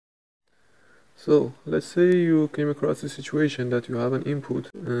So let's say you came across a situation that you have an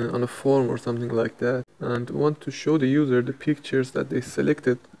input on a form or something like that and want to show the user the pictures that they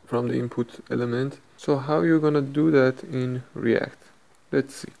selected from the input element. So how are you gonna do that in React?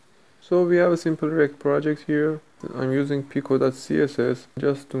 Let's see. So we have a simple React project here. I'm using pico.css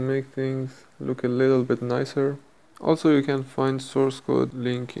just to make things look a little bit nicer. Also, you can find source code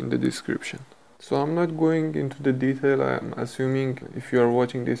link in the description. So I'm not going into the detail. I'm assuming if you are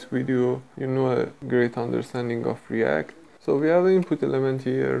watching this video, you know a great understanding of React. So we have an input element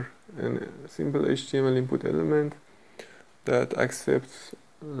here, a simple HTML input element that accepts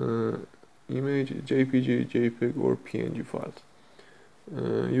image, JPG, JPEG or PNG files.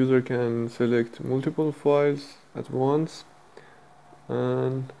 User can select multiple files at once,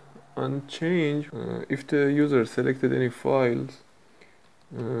 and on change, if the user selected any files,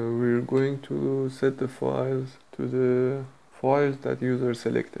 we're going to set the files to the files that user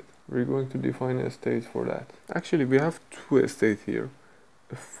selected. We're going to define a state for that. Actually, we have two states here,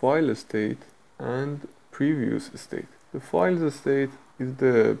 a file state and previous state. The files state is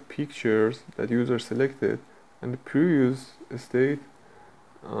the pictures that user selected, and the previous state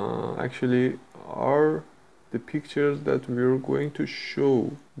actually are the pictures that we're going to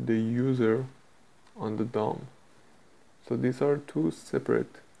show the user on the DOM. So these are two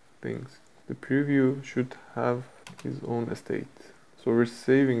separate things. The preview should have his own state. So we're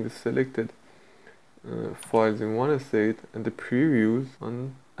saving the selected files in one state and the previews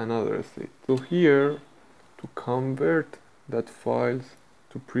on another state. So here, to convert that files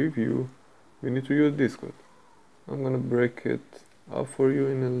to preview, we need to use this code. I'm gonna break it up for you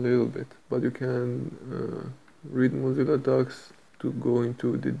in a little bit, but you can read Mozilla Docs to go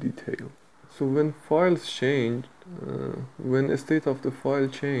into the detail. So when files change, when a state of the file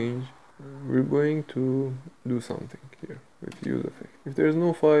change, we're going to do something here with use effect. If there's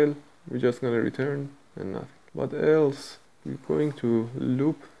no file, we're just gonna return and nothing. But else, we're going to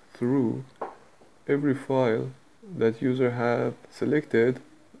loop through every file that user have selected,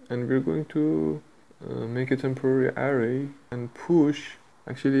 and we're going to make a temporary array and push.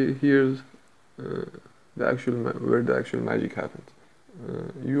 Actually, here's where the actual magic happens.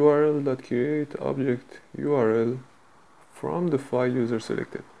 URL.create object URL from the file user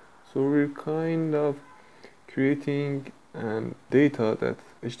selected. So we're kind of creating data that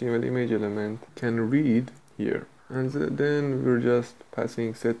HTML image element can read here, and then we're just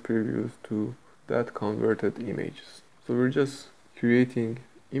passing set previews to that converted images. So we're just creating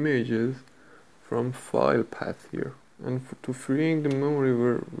images from file path here, and to freeing the memory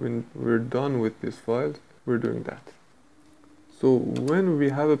when we're done with these files, we're doing that. So when we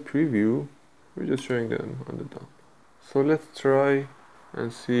have a preview, we're just showing them on the DOM. So let's try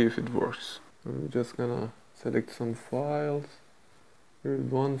and see if it works. I'm just gonna select some files. Here's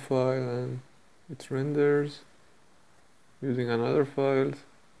one file and it renders. Using another file,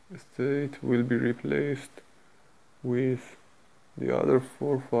 state will be replaced with the other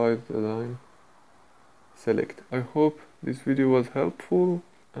 4 files that I'm select. I hope this video was helpful,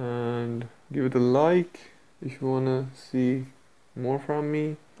 and give it a like if you wanna see more from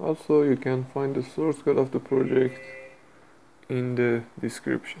me. Also, you can find the source code of the project in the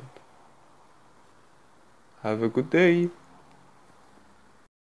description. Have a good day.